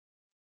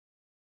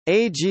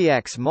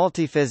AGX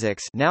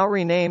Multiphysics, now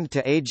renamed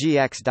to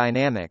AGX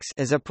Dynamics,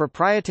 is a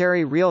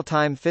proprietary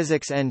real-time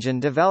physics engine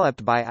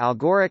developed by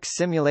Algorix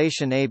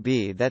Simulation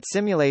AB that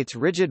simulates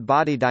rigid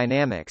body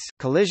dynamics,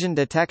 collision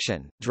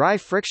detection, dry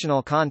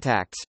frictional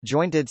contacts,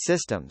 jointed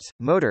systems,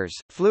 motors,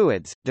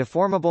 fluids,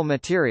 deformable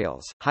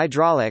materials,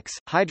 hydraulics,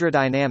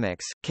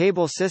 hydrodynamics,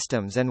 cable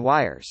systems and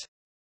wires.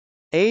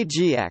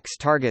 AGX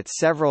targets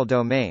several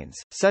domains,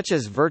 such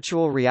as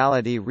virtual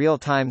reality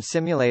real-time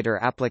simulator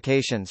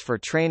applications for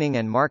training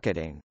and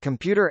marketing,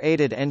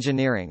 computer-aided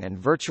engineering and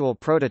virtual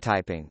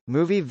prototyping,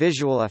 movie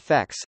visual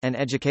effects, and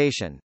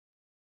education.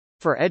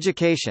 For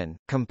education,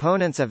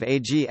 components of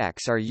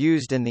AGX are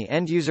used in the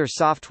end-user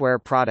software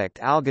product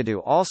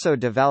Algodo, also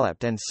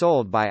developed and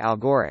sold by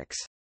Algorix.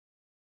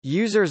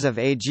 Users of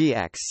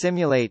AGX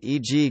simulate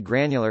e.g.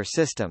 granular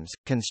systems,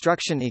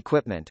 construction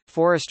equipment,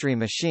 forestry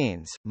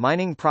machines,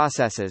 mining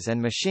processes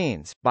and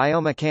machines,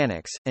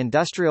 biomechanics,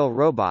 industrial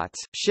robots,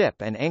 ship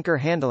and anchor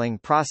handling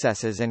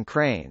processes and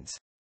cranes.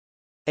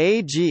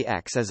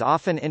 AGX is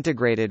often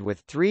integrated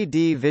with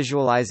 3D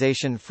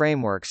visualization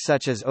frameworks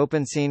such as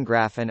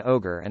OpenSceneGraph and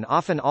Ogre, and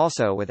often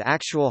also with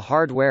actual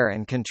hardware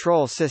and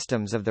control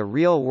systems of the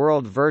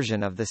real-world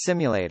version of the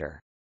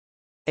simulator.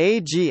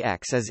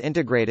 AGX is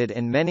integrated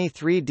in many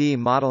 3D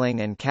modeling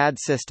and CAD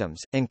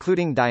systems,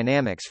 including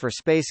Dynamics for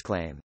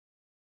SpaceClaim.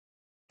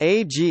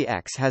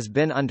 AGX has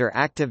been under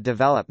active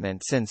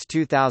development since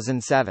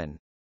 2007.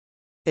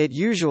 It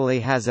usually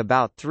has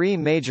about 3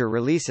 major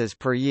releases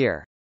per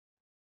year.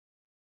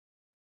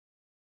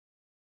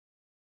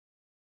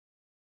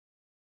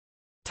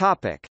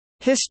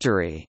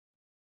 History.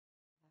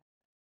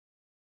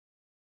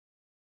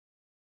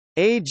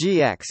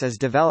 AGX is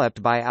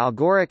developed by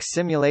Algorix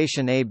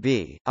Simulation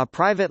AB, a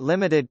private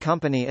limited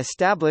company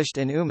established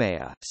in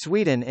Umeå,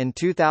 Sweden in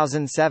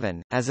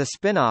 2007, as a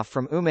spin-off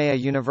from Umeå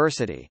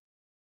University.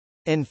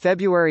 In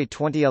February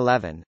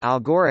 2011,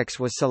 Algorix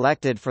was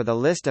selected for the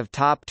list of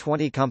top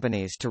 20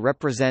 companies to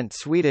represent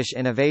Swedish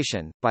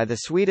innovation, by the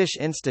Swedish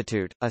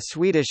Institute, a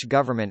Swedish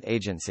government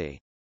agency.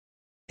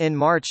 In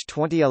March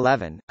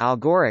 2011,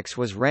 Algorix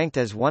was ranked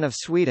as one of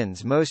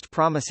Sweden's most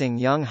promising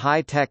young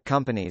high-tech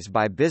companies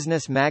by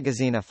business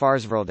magazine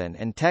Affärsvärlden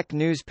and tech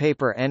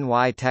newspaper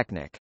NY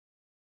Teknik.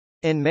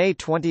 In May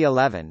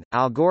 2011,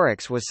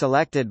 Algorix was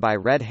selected by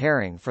Red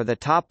Herring for the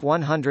top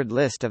 100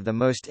 list of the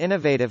most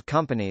innovative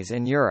companies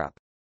in Europe.